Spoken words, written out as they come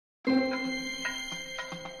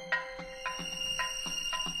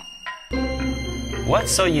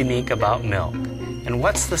What's so unique about milk? And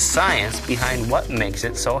what's the science behind what makes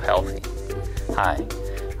it so healthy? Hi,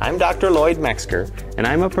 I'm Dr. Lloyd Metzger, and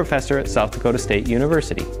I'm a professor at South Dakota State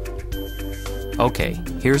University. Okay,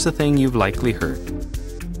 here's the thing you've likely heard.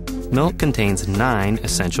 Milk contains 9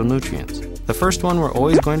 essential nutrients. The first one we're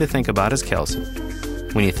always going to think about is calcium.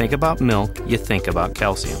 When you think about milk, you think about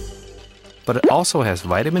calcium. But it also has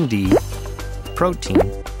vitamin D, protein,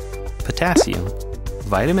 potassium,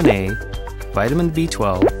 vitamin A, vitamin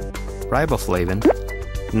B12, riboflavin,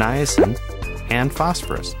 niacin, and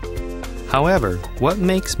phosphorus. However, what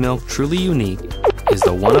makes milk truly unique is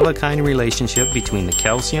the one-of-a-kind relationship between the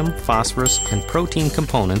calcium, phosphorus, and protein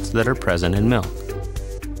components that are present in milk.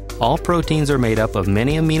 All proteins are made up of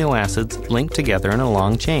many amino acids linked together in a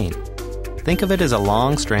long chain. Think of it as a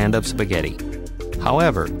long strand of spaghetti.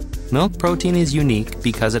 However, milk protein is unique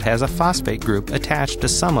because it has a phosphate group attached to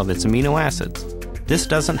some of its amino acids. This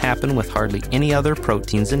doesn't happen with hardly any other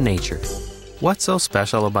proteins in nature. What's so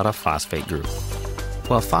special about a phosphate group?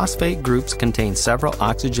 Well, phosphate groups contain several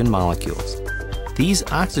oxygen molecules. These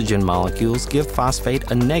oxygen molecules give phosphate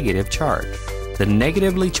a negative charge. The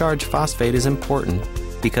negatively charged phosphate is important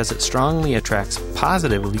because it strongly attracts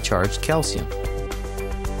positively charged calcium.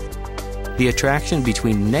 The attraction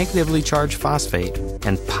between negatively charged phosphate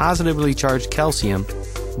and positively charged calcium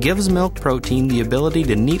gives milk protein the ability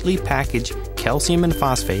to neatly package calcium and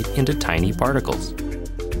phosphate into tiny particles.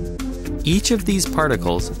 Each of these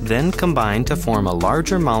particles then combine to form a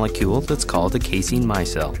larger molecule that's called the casein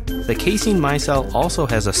micelle. The casein micelle also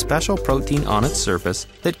has a special protein on its surface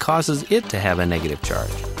that causes it to have a negative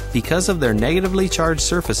charge. Because of their negatively charged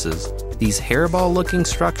surfaces, these hairball-looking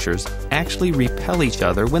structures actually repel each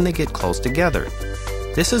other when they get close together.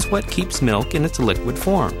 This is what keeps milk in its liquid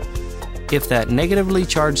form. If that negatively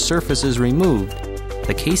charged surface is removed,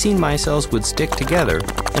 the casein micelles would stick together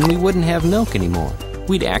and we wouldn't have milk anymore.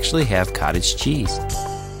 We'd actually have cottage cheese.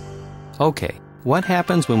 Okay, what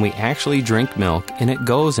happens when we actually drink milk and it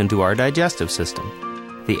goes into our digestive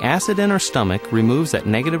system? The acid in our stomach removes that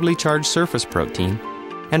negatively charged surface protein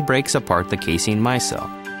and breaks apart the casein micelle.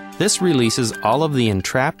 This releases all of the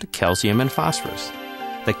entrapped calcium and phosphorus.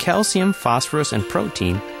 The calcium, phosphorus, and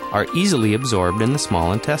protein are easily absorbed in the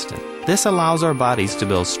small intestine. This allows our bodies to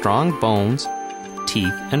build strong bones,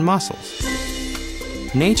 teeth, and muscles.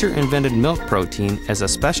 Nature invented milk protein as a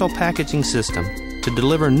special packaging system to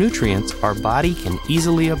deliver nutrients our body can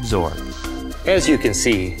easily absorb. As you can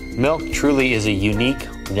see, milk truly is a unique,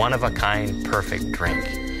 one-of-a-kind, perfect drink.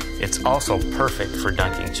 It's also perfect for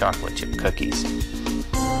dunking chocolate chip cookies.